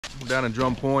we're down in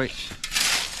Drum Point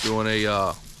doing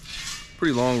a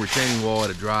pretty long retaining wall at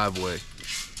a driveway.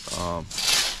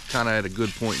 Kind of at a good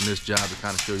point in this job to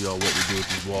kind of show y'all what we do with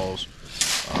these walls,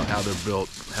 how they're built,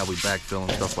 how we backfill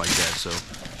and stuff like that. So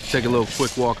take a little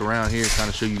quick walk around here, kind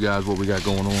of show you guys what we got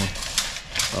going on.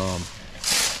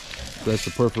 So that's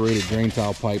the perforated drain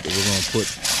tile pipe that we're going to put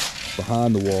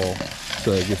behind the wall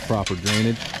so it gets proper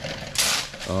drainage.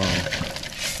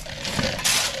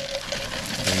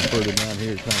 And further down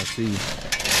here, kind of see.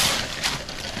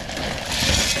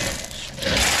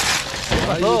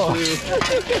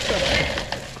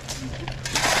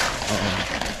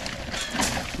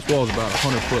 This wall is about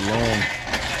 100 foot long.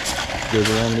 Goes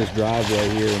along this driveway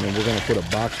here, and then we're going to put a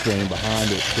box drain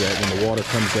behind it so that when the water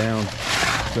comes down,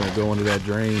 it's going to go into that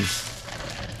drain.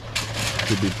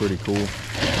 Should be pretty cool.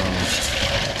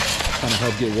 Kind of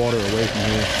help get water away from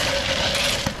here.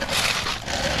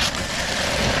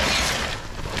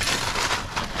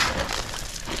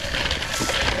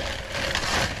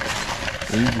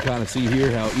 And you can kind of see here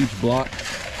how each block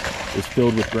is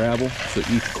filled with gravel. So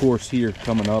each course here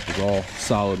coming up is all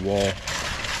solid wall.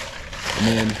 And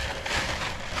then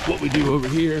what we do over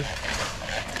here,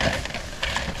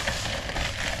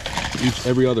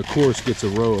 every other course gets a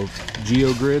row of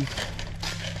geo-grid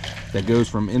that goes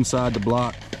from inside the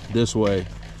block this way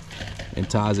and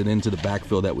ties it into the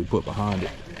backfill that we put behind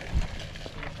it.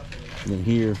 And then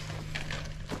here,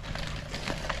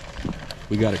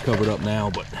 we got it covered up now,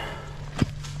 but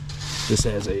this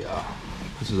has a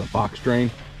this is a box drain,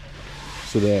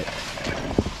 so that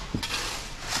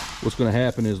what's going to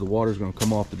happen is the water is going to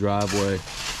come off the driveway,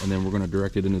 and then we're going to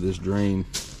direct it into this drain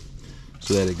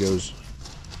so that it goes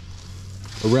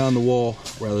around the wall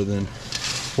rather than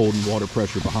holding water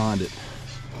pressure behind it.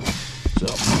 So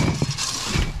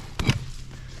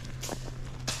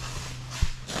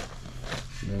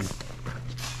then,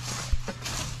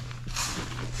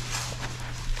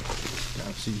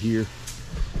 see here,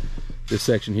 this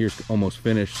section here is almost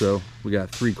finished, so we got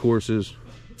 3 courses,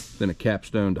 then a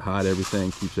capstone to hide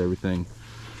everything, keeps everything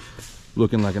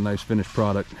looking like a nice finished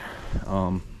product.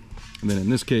 And then in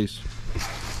this case,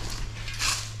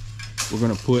 we're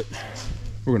gonna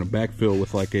backfill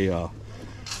with like a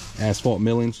asphalt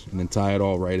millings and then tie it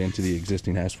all right into the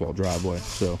existing asphalt driveway.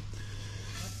 So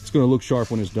it's gonna look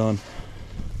sharp when it's done.